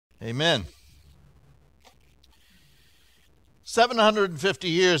Amen. 750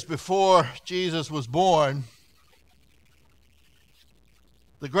 years before Jesus was born,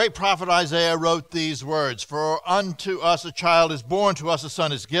 the great prophet Isaiah wrote these words, "For unto us a child is born, to us a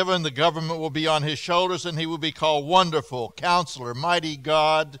son is given, the government will be on his shoulders, and he will be called Wonderful, Counselor, Mighty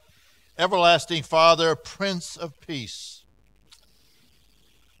God, Everlasting Father, Prince of Peace."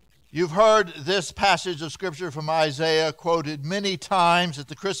 You've heard this passage of Scripture from Isaiah quoted many times at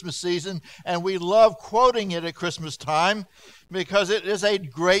the Christmas season, and we love quoting it at Christmas time because it is a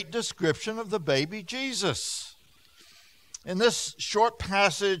great description of the baby Jesus. In this short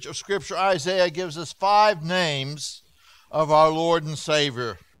passage of Scripture, Isaiah gives us 5 names of our Lord and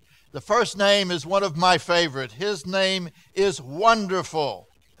Savior. The first name is one of my favorite. His name is Wonderful.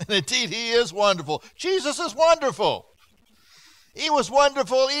 And indeed, he is wonderful. Jesus is wonderful. He was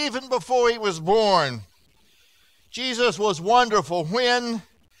wonderful even before he was born. Jesus was wonderful when,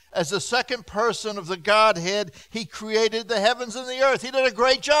 as the second person of the Godhead, he created the heavens and the earth. He did a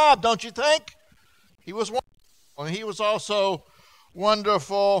great job, don't you think? He was wonderful. And he was also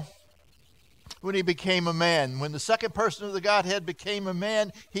wonderful when he became a man. When the second person of the Godhead became a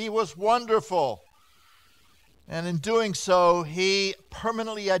man, he was wonderful. And in doing so, he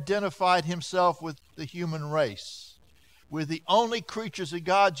permanently identified himself with the human race. With the only creatures in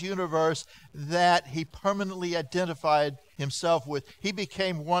God's universe that he permanently identified himself with. He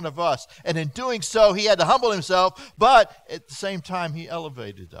became one of us. And in doing so, he had to humble himself, but at the same time, he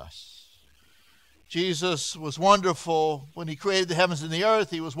elevated us. Jesus was wonderful when he created the heavens and the earth.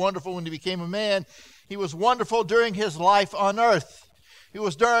 He was wonderful when he became a man. He was wonderful during his life on earth. He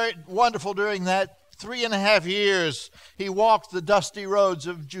was wonderful during that 3.5 years. He walked the dusty roads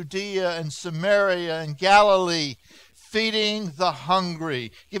of Judea and Samaria and Galilee, feeding the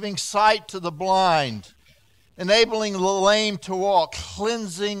hungry, giving sight to the blind, enabling the lame to walk,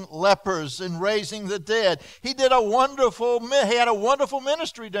 cleansing lepers, and raising the dead. He had a wonderful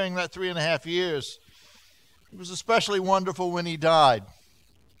ministry during that 3.5 years. It was especially wonderful when he died,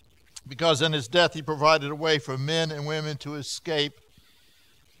 because in his death he provided a way for men and women to escape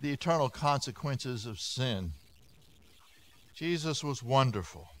the eternal consequences of sin. Jesus was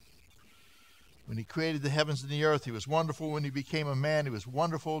wonderful when he created the heavens and the earth. He was wonderful when he became a man. He was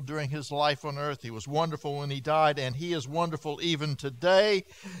wonderful during his life on earth. He was wonderful when he died, and he is wonderful even today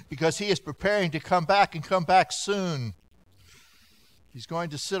because he is preparing to come back and come back soon. He's going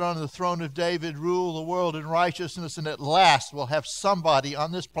to sit on the throne of David, rule the world in righteousness, and at last we'll have somebody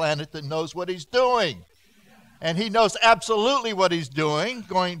on this planet that knows what he's doing. And he knows absolutely what he's doing,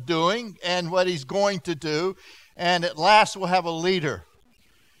 and what he's going to do. And at last we'll have a leader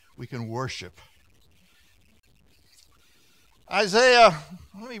we can worship. Isaiah,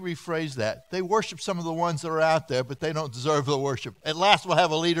 let me rephrase that. They worship some of the ones that are out there, but they don't deserve the worship. At last we'll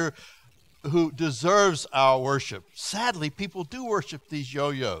have a leader who deserves our worship. Sadly, people do worship these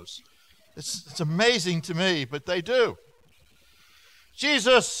yo-yos. It's amazing to me, but they do.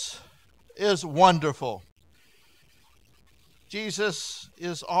 Jesus is wonderful. Jesus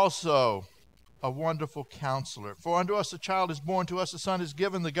is also a wonderful counselor. For unto us a child is born, to us a son is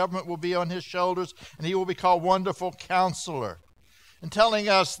given, the government will be on his shoulders, and he will be called Wonderful Counselor. And telling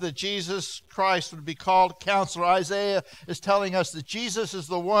us that Jesus Christ would be called Counselor, Isaiah is telling us that Jesus is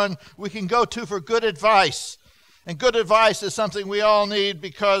the one we can go to for good advice. And good advice is something we all need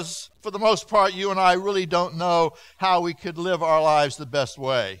because, for the most part, you and I really don't know how we could live our lives the best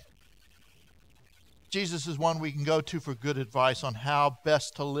way. Jesus is one we can go to for good advice on how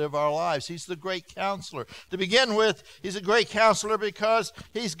best to live our lives. He's the great counselor. To begin with, he's a great counselor because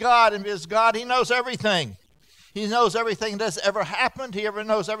he's God, and as God, he knows everything. He knows everything that's ever happened. He ever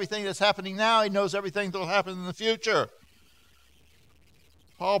knows everything that's happening now. He knows everything that will happen in the future.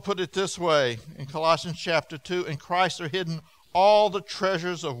 Paul put it this way in Colossians chapter 2, "In Christ are hidden all the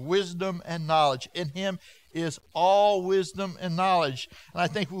treasures of wisdom and knowledge." In him is all wisdom and knowledge. And I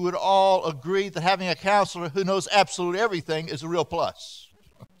think we would all agree that having a counselor who knows absolutely everything is a real plus.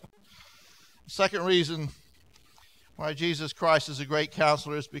 The second reason why Jesus Christ is a great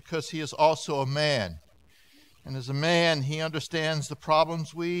counselor is because he is also a man. And as a man, he understands the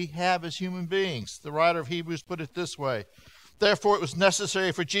problems we have as human beings. The writer of Hebrews put it this way: "Therefore it was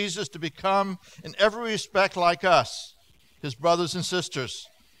necessary for Jesus to become in every respect like us, his brothers and sisters,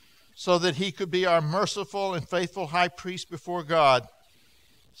 so that he could be our merciful and faithful high priest before God.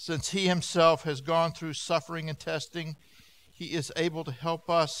 Since he himself has gone through suffering and testing, he is able to help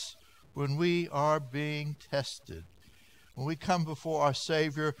us when we are being tested." When we come before our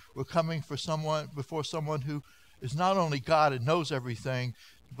Savior, we're coming before someone who is not only God and knows everything,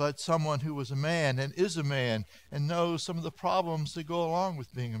 but someone who was a man and is a man and knows some of the problems that go along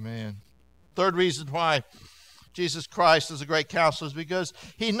with being a man. Third reason why Jesus Christ is a great counselor is because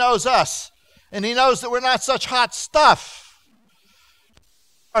he knows us, and he knows that we're not such hot stuff.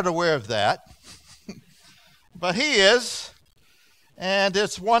 I'm not aware of that, but he is, and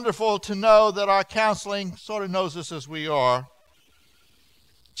it's wonderful to know that our counseling sort of knows us as we are.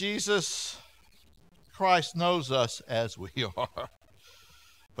 Jesus Christ knows us as we are.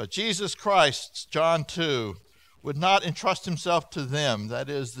 But Jesus Christ, John 2, would not entrust himself to them, that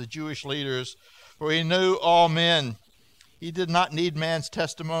is, the Jewish leaders, for he knew all men. He did not need man's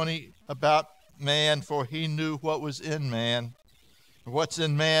testimony about man, for he knew what was in man. What's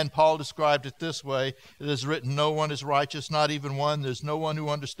in man, Paul described it this way: it is written, no one is righteous, not even one. There's no one who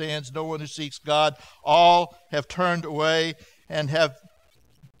understands, no one who seeks God. All have turned away and have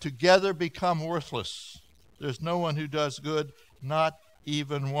together become worthless. There's no one who does good, not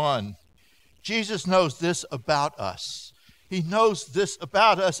even one. Jesus knows this about us. He knows this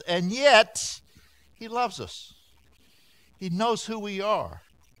about us, and yet he loves us. He knows who we are,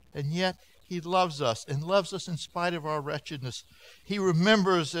 and yet he loves us, and loves us in spite of our wretchedness. He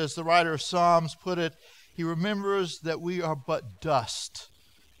remembers, as the writer of Psalms put it, he remembers that we are but dust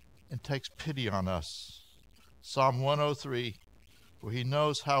and takes pity on us. Psalm 103, for he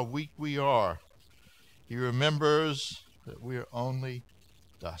knows how weak we are. He remembers that we are only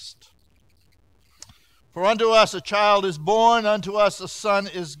dust. For unto us a child is born, unto us a son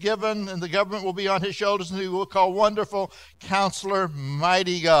is given, and the government will be on his shoulders, and he will call Wonderful Counselor,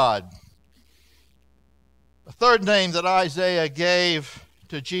 Mighty God. The third name that Isaiah gave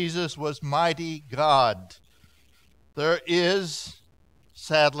to Jesus was Mighty God. There is,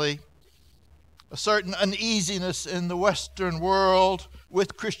 sadly, a certain uneasiness in the Western world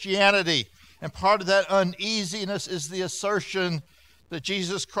with Christianity, and part of that uneasiness is the assertion that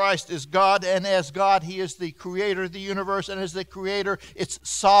Jesus Christ is God, and as God, he is the creator of the universe, and as the creator, it's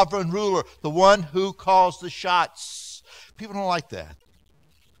sovereign ruler, the one who calls the shots. People don't like that.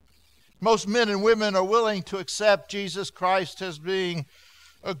 Most men and women are willing to accept Jesus Christ as being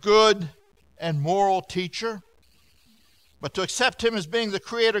a good and moral teacher, but to accept him as being the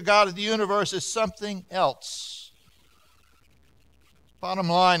creator God of the universe is something else. Bottom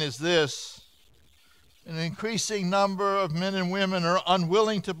line is this: an increasing number of men and women are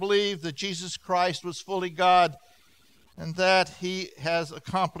unwilling to believe that Jesus Christ was fully God and that he has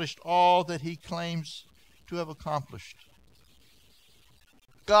accomplished all that he claims to have accomplished.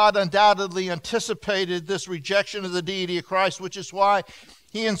 God undoubtedly anticipated this rejection of the deity of Christ, which is why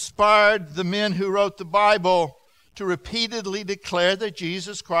he inspired the men who wrote the Bible to repeatedly declare that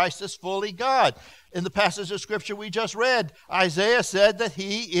Jesus Christ is fully God. In the passage of Scripture we just read, Isaiah said that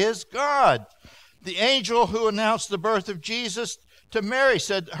he is God. The angel who announced the birth of Jesus to Mary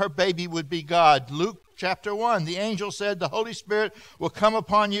said her baby would be God. Luke chapter 1, the angel said, the Holy Spirit will come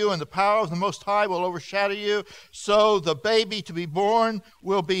upon you, and the power of the Most High will overshadow you. So the baby to be born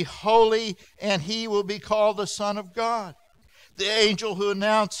will be holy, and he will be called the Son of God. The angel who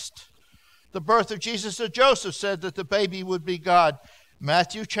announced the birth of Jesus to Joseph said that the baby would be God.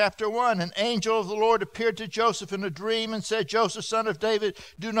 Matthew chapter 1, an angel of the Lord appeared to Joseph in a dream and said, Joseph, son of David,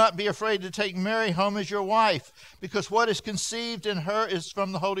 do not be afraid to take Mary home as your wife, because what is conceived in her is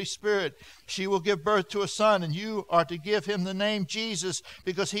from the Holy Spirit. She will give birth to a son, and you are to give him the name Jesus,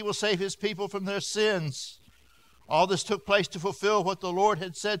 because he will save his people from their sins. All this took place to fulfill what the Lord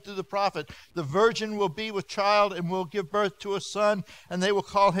had said through the prophet. The virgin will be with child and will give birth to a son, and they will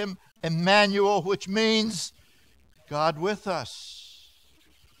call him Emmanuel, which means God with us.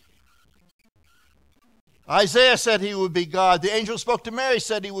 Isaiah said he would be God. The angel who spoke to Mary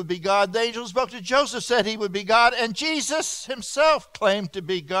said he would be God. The angel who spoke to Joseph said he would be God. And Jesus himself claimed to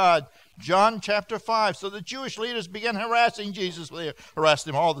be God. John chapter 5. So the Jewish leaders began harassing Jesus. They harassed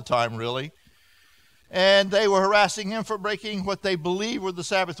him all the time, really. And they were harassing him for breaking what they believed were the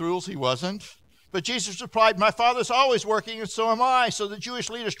Sabbath rules. He wasn't. But Jesus replied, my Father's always working, and so am I. So the Jewish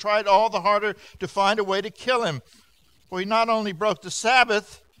leaders tried all the harder to find a way to kill him. For he not only broke the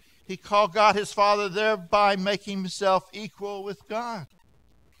Sabbath, he called God his Father, thereby making himself equal with God.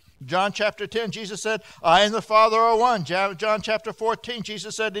 John chapter 10, Jesus said, I and the Father are one. John chapter 14,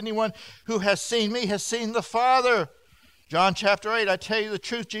 Jesus said, anyone who has seen me has seen the Father. John chapter 8, I tell you the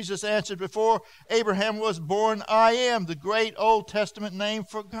truth, Jesus answered, before Abraham was born, I am, the great Old Testament name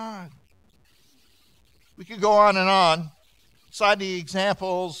for God. We could go on and on, citing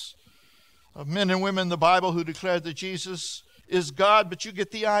examples of men and women in the Bible who declared that Jesus is God, but you get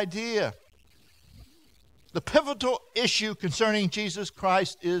the idea. The pivotal issue concerning Jesus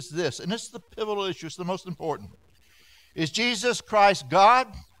Christ is this, and this is the pivotal issue, it's the most important. Is Jesus Christ God,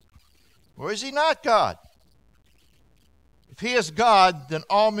 or is he not God? If he is God, then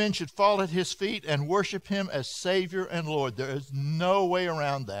all men should fall at his feet and worship him as Savior and Lord. There is no way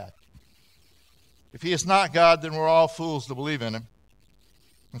around that. If he is not God, then we're all fools to believe in him.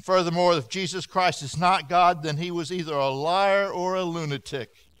 And furthermore, if Jesus Christ is not God, then he was either a liar or a lunatic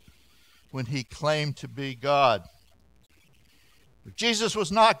when he claimed to be God. If Jesus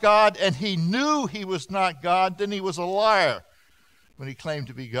was not God and he knew he was not God, then he was a liar when he claimed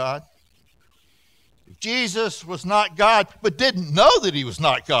to be God. If Jesus was not God but didn't know that he was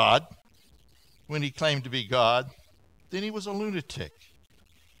not God when he claimed to be God, then he was a lunatic.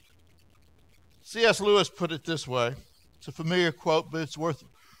 C.S. Lewis put it this way. It's a familiar quote, but it's worth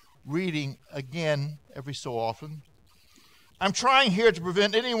reading again every so often. I'm trying here to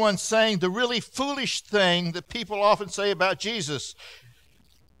prevent anyone saying the really foolish thing that people often say about Jesus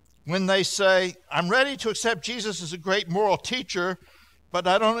when they say, I'm ready to accept Jesus as a great moral teacher, but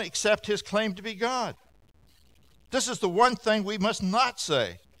I don't accept his claim to be God. This is the one thing we must not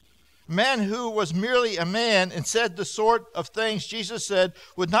say. A man who was merely a man and said the sort of things Jesus said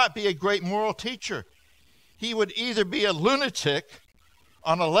would not be a great moral teacher. He would either be a lunatic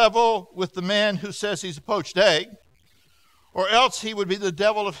on a level with the man who says he's a poached egg, or else he would be the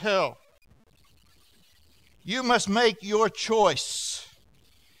devil of hell. You must make your choice.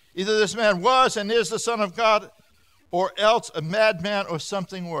 Either this man was and is the Son of God, or else a madman or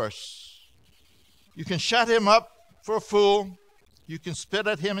something worse. You can shut him up for a fool, you can spit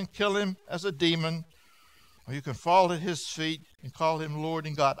at him and kill him as a demon, or you can fall at his feet and call him Lord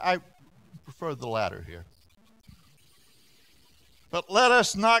and God. I prefer the latter here. But let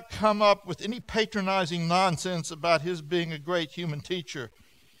us not come up with any patronizing nonsense about his being a great human teacher.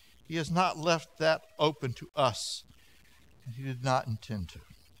 He has not left that open to us, and he did not intend to.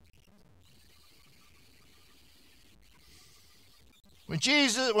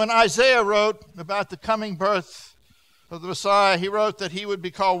 When Isaiah wrote about the coming birth of the Messiah, he wrote that he would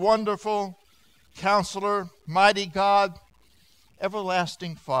be called Wonderful, Counselor, Mighty God,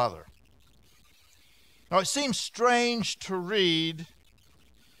 Everlasting Father. Now, it seems strange to read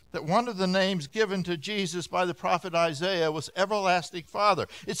that one of the names given to Jesus by the prophet Isaiah was Everlasting Father.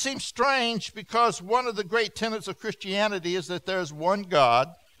 It seems strange because one of the great tenets of Christianity is that there is one God,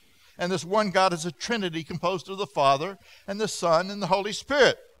 and this one God is a Trinity composed of the Father and the Son and the Holy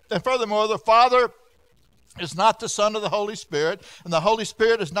Spirit. And furthermore, the Father is not the Son of the Holy Spirit, and the Holy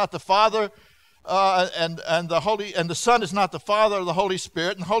Spirit is not the Father, and the Son is not the Father of the Holy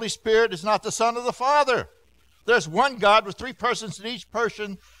Spirit, and the Holy Spirit is not the Son of the Father. There's one God with three persons, and each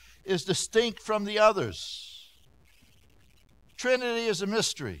person is distinct from the others. Trinity is a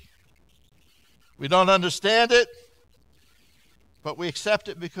mystery. We don't understand it, but we accept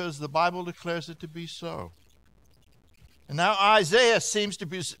it because the Bible declares it to be so. And now Isaiah seems to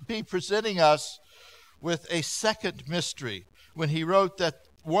be presenting us with a second mystery when he wrote that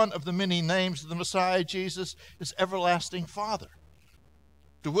one of the many names of the Messiah Jesus is Everlasting Father.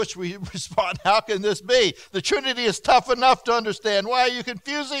 To which we respond, how can this be? The Trinity is tough enough to understand. Why are you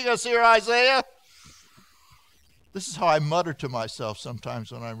confusing us here, Isaiah? This is how I mutter to myself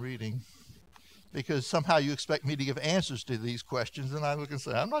sometimes when I'm reading, because somehow you expect me to give answers to these questions, and I look and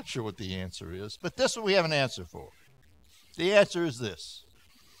say, I'm not sure what the answer is, but this one we have an answer for. The answer is this.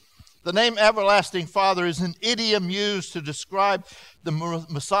 The name Everlasting Father is an idiom used to describe the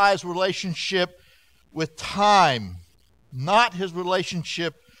Messiah's relationship with time, not his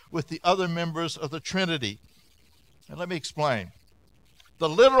relationship with the other members of the Trinity. And let me explain. The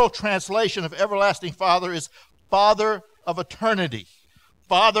literal translation of Everlasting Father is Father of Eternity.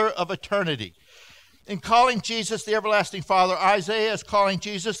 Father of Eternity. In calling Jesus the Everlasting Father, Isaiah is calling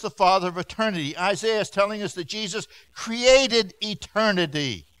Jesus the Father of Eternity. Isaiah is telling us that Jesus created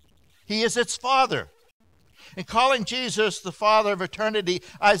eternity. He is its Father. In calling Jesus the Father of eternity,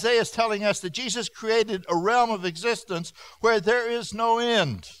 Isaiah is telling us that Jesus created a realm of existence where there is no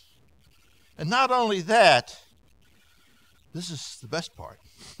end. And not only that, this is the best part.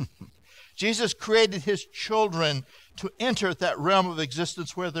 Jesus created his children to enter that realm of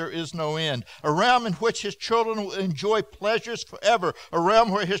existence where there is no end, a realm in which his children will enjoy pleasures forever, a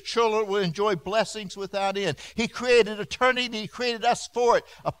realm where his children will enjoy blessings without end. He created eternity. He created us for it,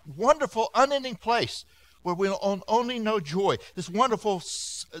 a wonderful, unending place where we'll only know joy. There's a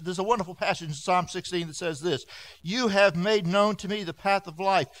wonderful passage in Psalm 16 that says this: you have made known to me the path of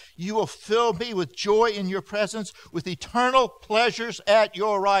life. You will fill me with joy in your presence, with eternal pleasures at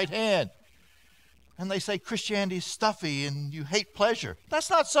your right hand. And they say Christianity is stuffy and you hate pleasure.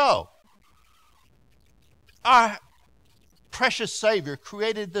 That's not so. Our precious Savior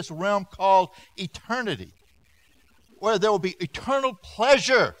created this realm called eternity, where there will be eternal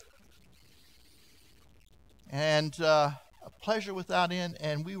pleasure. And a pleasure without end,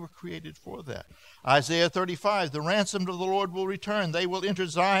 and we were created for that. Isaiah 35, the ransomed of the Lord will return. They will enter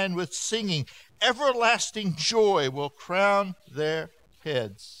Zion with singing. Everlasting joy will crown their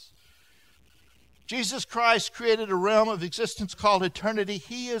heads. Jesus Christ created a realm of existence called eternity.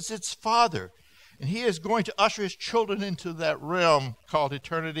 He is its Father, and He is going to usher His children into that realm called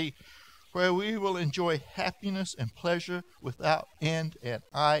eternity, where we will enjoy happiness and pleasure without end, and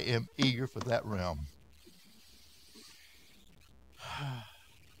I am eager for that realm.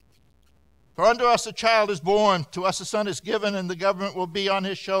 For unto us a child is born, to us a son is given, and the government will be on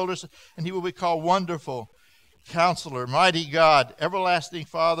His shoulders, and He will be called Wonderful, Counselor, Mighty God, Everlasting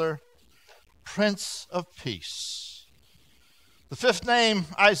Father, Prince of Peace. The fifth name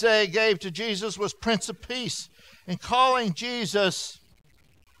Isaiah gave to Jesus was Prince of Peace. In calling Jesus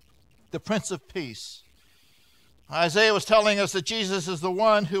the Prince of Peace, Isaiah was telling us that Jesus is the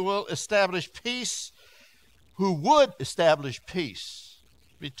one who will establish peace, who would establish peace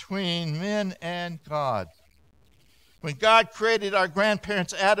between men and God. When God created our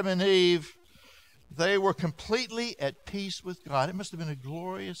grandparents Adam and Eve, they were completely at peace with God. It must have been a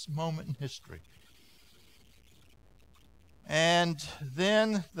glorious moment in history. And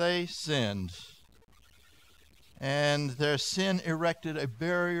then they sinned. And their sin erected a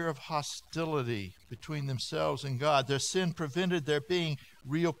barrier of hostility between themselves and God. Their sin prevented there being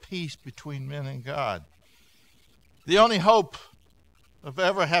real peace between men and God. The only hope of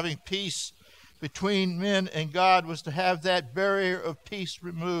ever having peace between men and God was to have that barrier of peace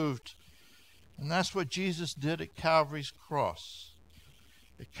removed. And that's what Jesus did at Calvary's cross.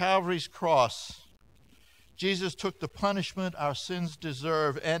 At Calvary's cross, Jesus took the punishment our sins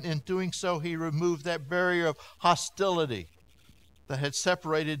deserve, and in doing so, He removed that barrier of hostility that had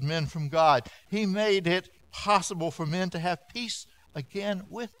separated men from God. He made it possible for men to have peace again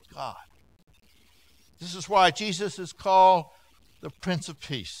with God. This is why Jesus is called the Prince of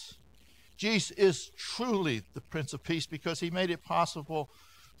Peace. Jesus is truly the Prince of Peace because He made it possible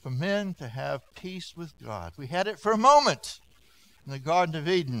for men to have peace with God. We had it for a moment in the Garden of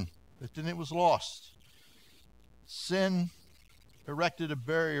Eden, but then it was lost. Sin erected a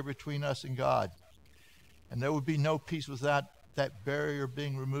barrier between us and God, and there would be no peace without that barrier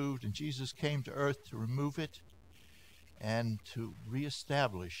being removed, and Jesus came to earth to remove it and to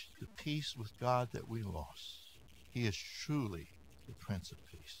reestablish the peace with God that we lost. He is truly the Prince of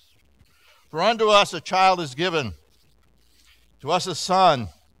Peace. For unto us a child is given, to us a son.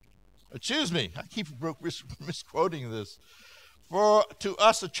 I keep misquoting this. For to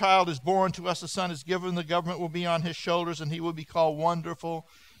us a child is born, to us a son is given, the government will be on His shoulders, and He will be called Wonderful,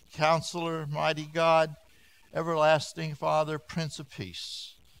 Counselor, Mighty God, Everlasting Father, Prince of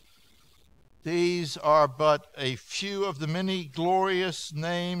Peace. These are but a few of the many glorious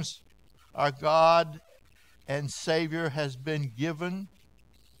names our God and Savior has been given,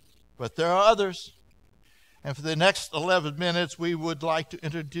 but there are others. And for the next 11 minutes, we would like to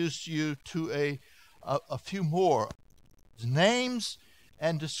introduce you to a few more names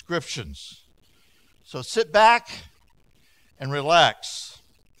and descriptions. So sit back and relax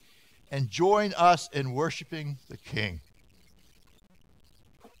and join us in worshiping the King.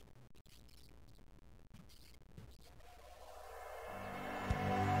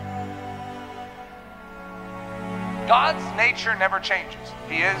 God's nature never changes.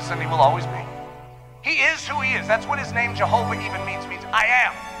 He is and He will always be. He is who He is. That's what His name Jehovah even means I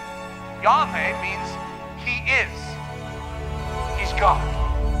am. Yahweh means He is. He's God.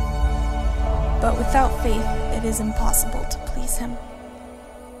 But without faith, it is impossible to please Him.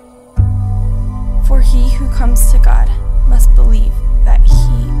 For he who comes to God must believe that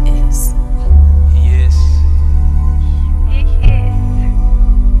He is. He is. He is.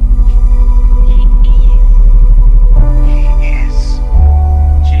 He is.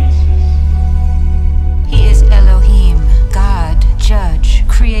 Jesus. He is Elohim, God, Judge,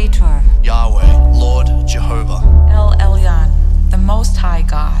 Creator. Yahweh, Lord, Jehovah. El Elyon, the Most High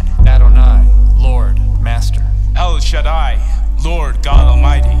God. Adonai, Lord, Master. El Shaddai, Lord God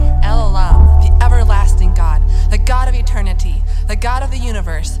Almighty. El Olam, the everlasting God, the God of eternity, the God of the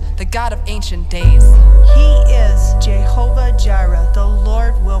universe, the God of ancient days. He is Jehovah Jireh, the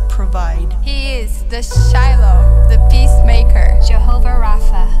Lord will provide. He is the Shiloh, the peacemaker. Jehovah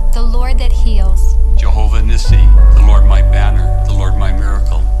Rapha, the Lord that heals. Jehovah Nissi, the Lord my banner, the Lord my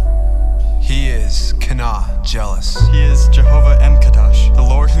miracle. He is Kana, jealous. He is Jehovah Emkadash, the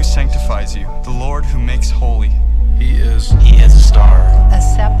Lord who sanctifies you, the Lord who makes holy. He is a star. A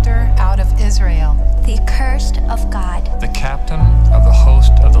scepter out of Israel. The accursed of God. The captain of the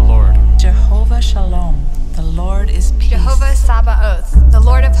host of the Lord. Jehovah Shalom, the Lord is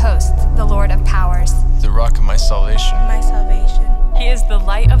salvation. my salvation. He is the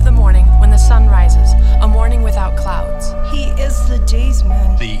light of the morning when the sun rises, a morning without clouds. He is the days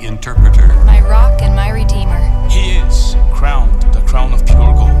man. The interpreter. My rock and my redeemer. He is crowned, the crown of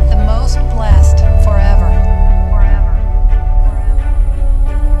pure gold. The most blessed forever.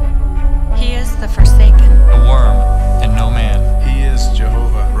 He is the forsaken. A worm and no man. He is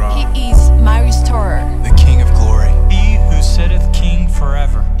Jehovah Ra, He is my restorer. the King of glory. He who sitteth king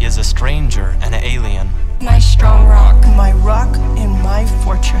forever is a stranger and an alien. My strong rock. My rock and my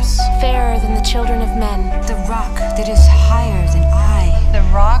fortress. Fairer than the children of men. The rock that is higher than I. The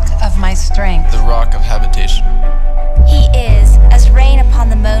rock of my strength. The rock of habitation. He is as rain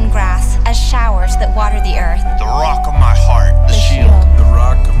upon the mown grass, as showers that water the earth. The rock of my heart, the shield. The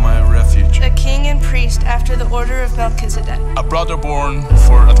rock of my refuge. A king and priest after the order of Melchizedek. A brother born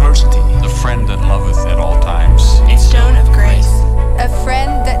for adversity. The friend that loveth at all times. A stone of grace. A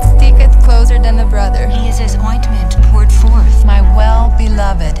friend that sticketh closer than a brother. He is as ointment poured forth. My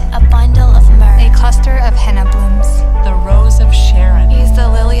well-beloved. A bundle of myrrh. A cluster of henna blooms. The rose of Sharon. He is the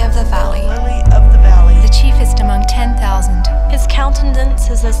lily of the valley. Lily of the valley. The chiefest among 10,000. His countenance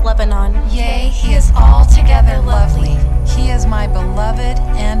is as Lebanon. Yea, he is altogether lovely. He is my beloved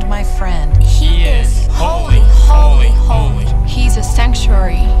and my friend. He is holy, holy, holy. He's a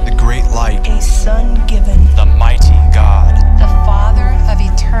sanctuary. The great light. A son given. The mighty God. The Father of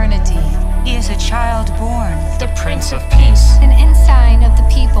eternity. He is a child born. The Prince of Peace. An ensign of the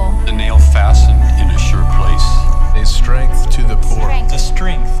people. The nail fastened in a sure place. A strength to the poor. The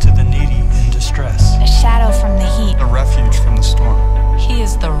strength to the needy in distress. a shadow from the heat. A refuge from the storm. He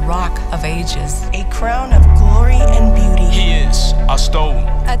is the rock of ages. A crown of glory and beauty. He is a stone.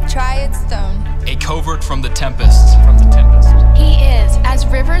 A triad stone. A covert from the tempest. He is as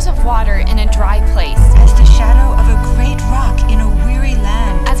rivers of water in a dry place, As the shadow of a great rock in a weary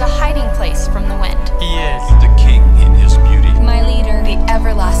land. as a hiding place from the wind. He is The king in his beauty. My leader. The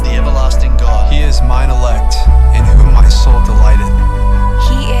everlasting. The everlasting God. He is mine elect, in whom my soul delighteth.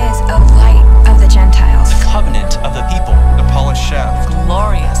 He is a light of the Gentiles. the covenant of the people. The polished shaft.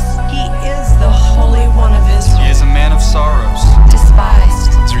 Glorious. He is the Holy One of Israel. He is a man of sorrows.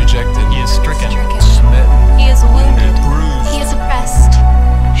 Despised. Is rejected. He is stricken. Smitten. He is wounded. Bruised. He is oppressed.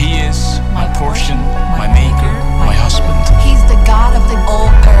 He is my portion, my maker, my husband. He's the God of the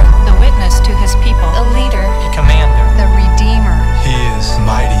old earth. The witness to his people. The leader. Commander. The Redeemer. He is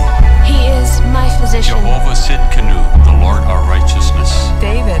mighty. He is my physician. Jehovah Sidkenu, the Lord our righteousness.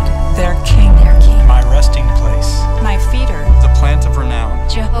 David, their king. My resting place. My feeder. The plant of renown.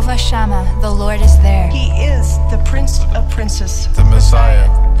 Jehovah Shammah. The Lord is there. He is the Prince of Princes. The Messiah.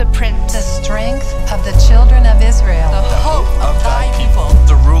 The Prince. The strength of the children of Israel. The hope of thy people.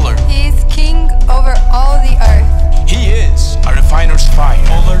 The ruler. He is king over all the earth. He is a refiner's fire.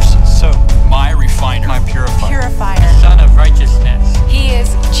 Fuller's soap. My refiner. My purifier. Purifier. Son of righteousness. He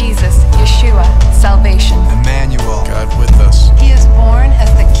is Jesus, Yeshua, salvation. Emmanuel. God with us. He is born as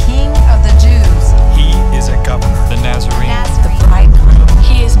the King of the Jews. He is a governor. The Nazarene. The bridegroom.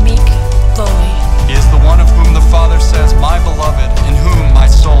 He is meek, lowly. He is the one of whom the Father says, my beloved, in whom my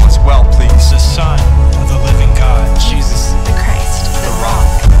soul is well pleased. The Son of the living God. Jesus, The Christ. the rock,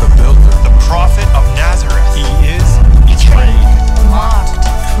 The builder. the prophet of Nazareth. He is betrayed. Mocked,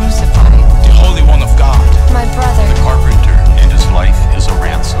 crucified. The Holy One of God. My brother. The carpenter, and his life is a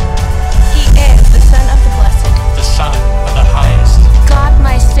ransom. He is the Son of the Blessed. The Son of the highest. God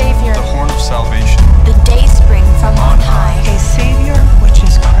my Savior. The horn of salvation. The day spring from on high. A Savior, which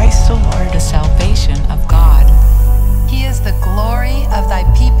is Christ the Lord. The salvation of God. He is the glory of thy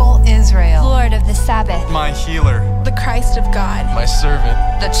people Israel. Lord of the Sabbath. My healer. The Christ of God. My servant.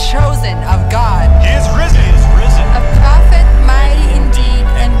 The chosen of God. He is risen. He is risen. A prophet mighty in deed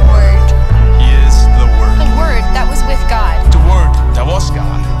and word. He is the Word. The word that was with God. The Word that was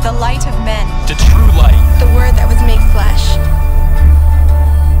God. The light of men. The true light. The Word that was made flesh.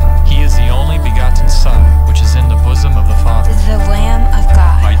 He is the only begotten Son, which is in the bosom of the Father. The Lamb of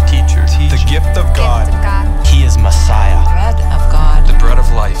God. My teacher. The gift of God. Gift of God. He is Messiah. Bread of God. The bread of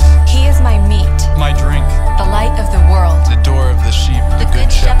life. He is my meat. My drink. The light of the world. The door of the sheep. The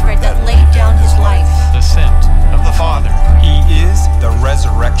good shepherd that laid down his life. The scent of the Father. He is the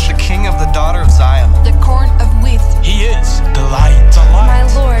resurrection. The King of the daughter of Zion. The corn of wheat. He is the light. My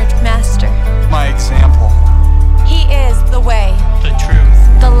Lord, Master. My example. He is the way, The truth.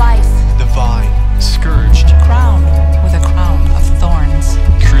 the life. The vine. Scourged. Crowned with a crown of thorns.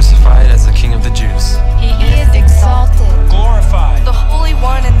 Crucified as the King of the Jews. He is exalted. Glorified. The Holy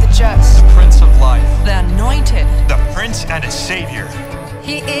One and the Just. The Prince of Life. The Anointed. The Prince and a Savior.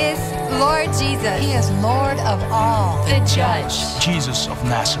 He is Lord Jesus. Jesus. He is Lord of all. The Judge. Jesus of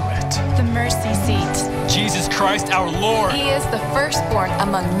Nazareth. The mercy seat. Jesus Christ our Lord. He is the firstborn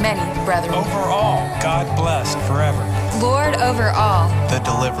among many brethren. Over all, God blessed forever. Lord over all. The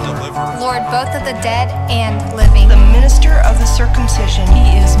Deliverer. Lord both of the dead and living. The minister of the circumcision.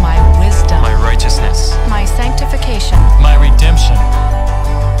 He is my wisdom, My righteousness. My sanctification. My redemption.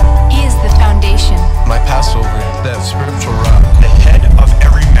 He is the foundation. My Passover, that spiritual rock, the head of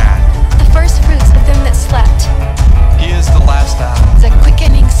every man. The first fruits of them that slept. He is the last Adam. the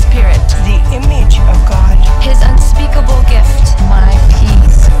quickening spirit, The image of God. His unspeakable gift. my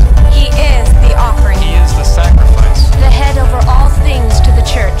peace. He is the offering. He is the sacrifice. The head over all things to the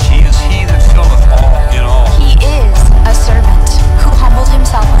church. He is he that filleth all in all. He is a servant who humbled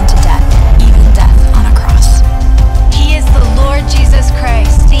himself unto death, even death on a cross. He is the Lord Jesus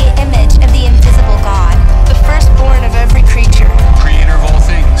Christ, The image of the invisible God. The firstborn of every creature. Creator of all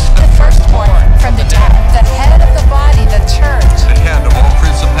things. the firstborn from the dead. The head of the body, the church. The head of all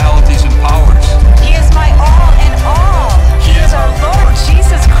principalities and powers. He is my all in all. He is our Lord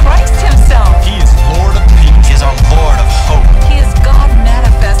Jesus Christ himself. He is Lord of peace. He is our Lord of hope. He is God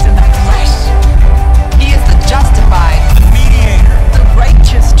manifest in the flesh. He is the justified, The mediator. The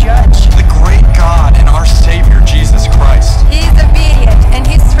righteous judge. The great God and our Savior, Jesus Christ. He is obedient, and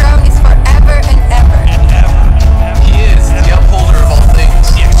his throne is forever and ever. He is the upholder of all things.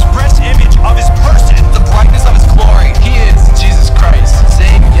 The express image of his person. The brightness of his glory. He is Jesus Christ,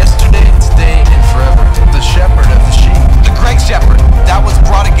 same yesterday, today, and forever. The shepherd of the sheep. The great shepherd that was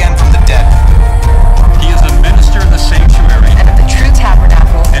brought again from the dead. He is the minister of the sanctuary, and of the true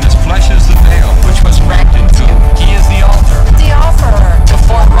tabernacle. and his flesh is the veil which was wrapped in two. He is the altar. The offerer, The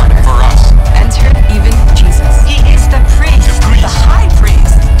forerunner for us. entered even Jesus. He is the priest. priest. The high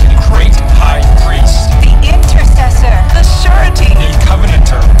priest. The great high priest. The intercessor. The surety. The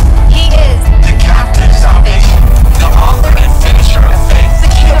covenanter. He is The captain of salvation. The author and finisher of faith.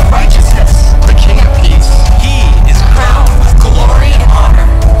 The king of righteousness. The king of peace. He is crowned with glory and honor.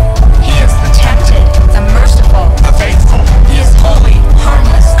 He is the tempted, the merciful. the faithful. He is holy,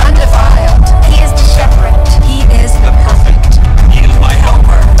 harmless, Undefiled. He is the shepherd. He is the perfect. He is my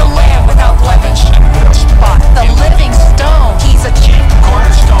helper, the lamb without blemish and without spot. The living stone. He's a chief.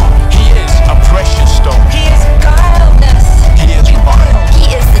 Cornerstone. He is a precious stone. He is guileless. He is vine. He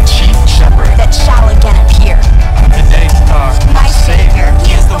is the chief shepherd that shall again appear. The day star. My Savior.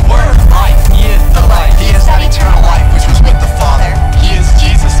 He is the word of life. He is the light. He is that eternal life which was with the Father. He is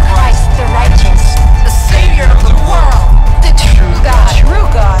Jesus Christ, the righteous. the Savior of the world. The true God. True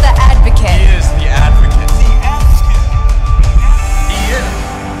God. The advocate. He is the advocate. He is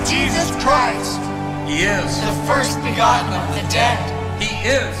Jesus Christ. He is The first begotten of the dead. He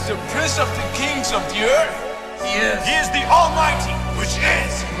is The prince of the kings of the earth. He is He is the Almighty, which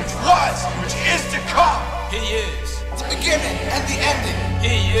is, which was, which is to come. He is the beginning and the ending.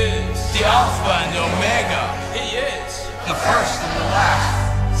 He is the Alpha and the Omega. He is The first and the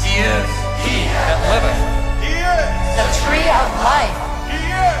last. He is he that liveth. He is The tree of life. He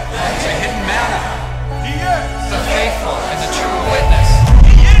is The hidden manna. He is The faithful and the true witness.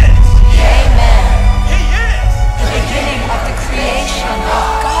 He is Amen. He is The beginning of the creation of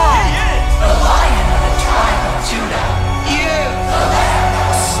God. He is The lion of the tribe of Judah. He is The lamb that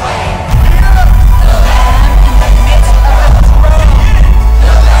was slain. He is The lamb in the midst of the throne.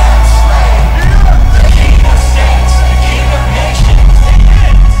 The lamb slain. The king of saints. The king of nations.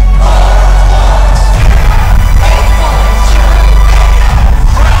 Lord of lords. Faithful and true.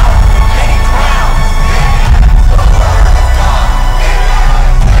 Crowned with many crowns. The word of God.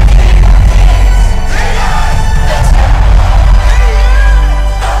 The king of kings. The temple of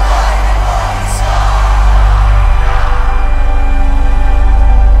the bright and morning star.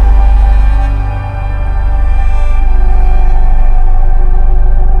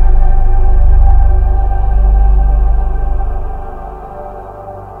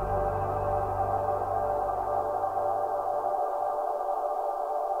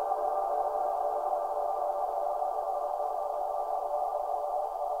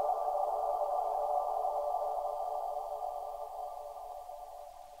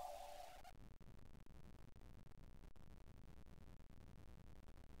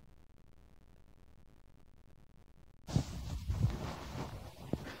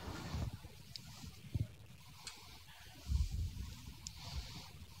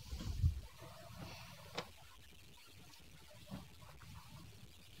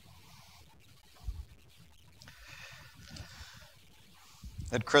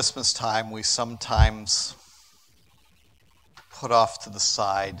 At Christmas time, we sometimes put off to the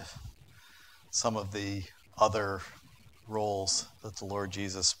side some of the other roles that the Lord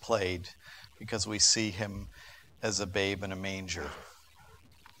Jesus played because we see him as a babe in a manger.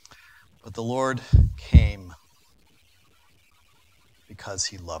 But the Lord came because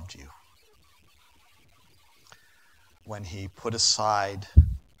he loved you. When he put aside